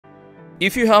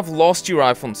If you have lost your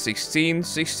iPhone 16,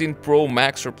 16 Pro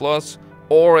Max or Plus,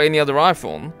 or any other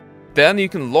iPhone, then you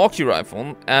can lock your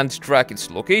iPhone and track its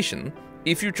location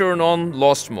if you turn on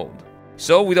Lost Mode.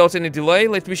 So without any delay,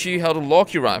 let me show you how to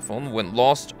lock your iPhone when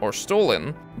lost or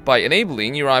stolen by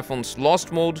enabling your iPhone's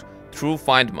Lost Mode through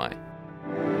Find My.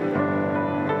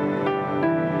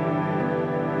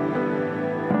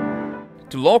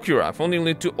 To lock your iPhone, you'll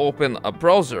need to open a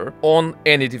browser on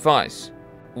any device,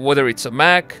 whether it's a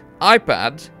Mac,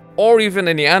 iPad, or even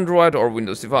any Android or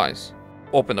Windows device.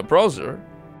 Open a browser,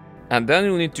 and then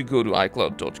you'll need to go to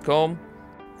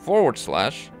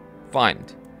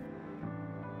iCloud.com/find.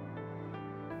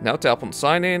 Now tap on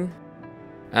Sign In,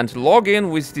 and log in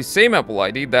with the same Apple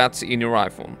ID that's in your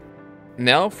iPhone.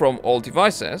 Now from all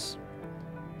devices,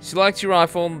 select your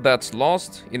iPhone that's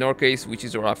lost, in our case which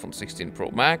is your iPhone 16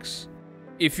 Pro Max.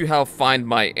 If you have Find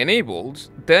My enabled,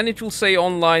 then it will say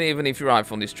online even if your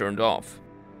iPhone is turned off.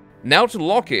 Now to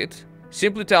lock it,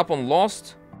 simply tap on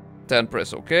Lost, then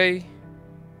press OK,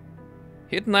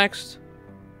 hit Next,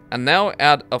 and now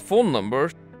add a phone number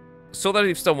so that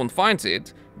if someone finds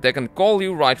it, they can call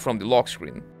you right from the lock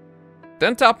screen.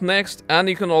 Then tap Next, and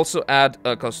you can also add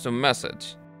a custom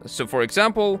message. So for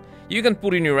example, you can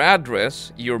put in your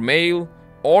address, your mail,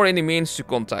 or any means to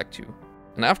contact you.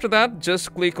 And after that,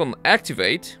 just click on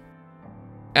Activate,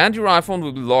 and your iPhone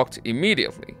will be locked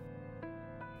immediately.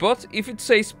 But if it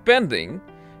says pending,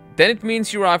 then it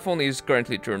means your iPhone is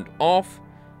currently turned off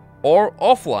or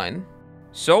offline,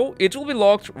 so it will be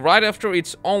locked right after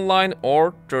it's online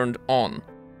or turned on.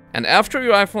 And after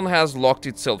your iPhone has locked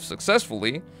itself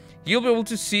successfully, you'll be able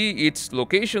to see its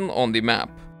location on the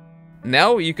map.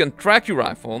 Now you can track your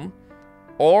iPhone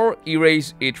or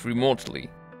erase it remotely.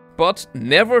 But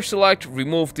never select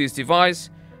Remove this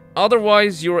device,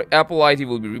 otherwise your Apple ID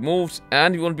will be removed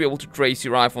and you won't be able to trace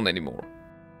your iPhone anymore.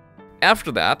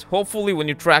 After that, hopefully when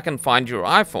you track and find your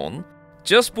iPhone,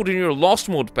 just put in your Lost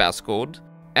Mode passcode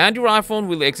and your iPhone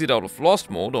will exit out of Lost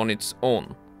Mode on its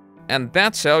own. And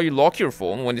that's how you lock your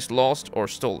phone when it's lost or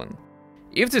stolen.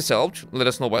 If this helped, let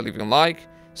us know by leaving a like,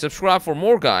 subscribe for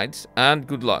more guides, and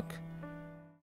good luck.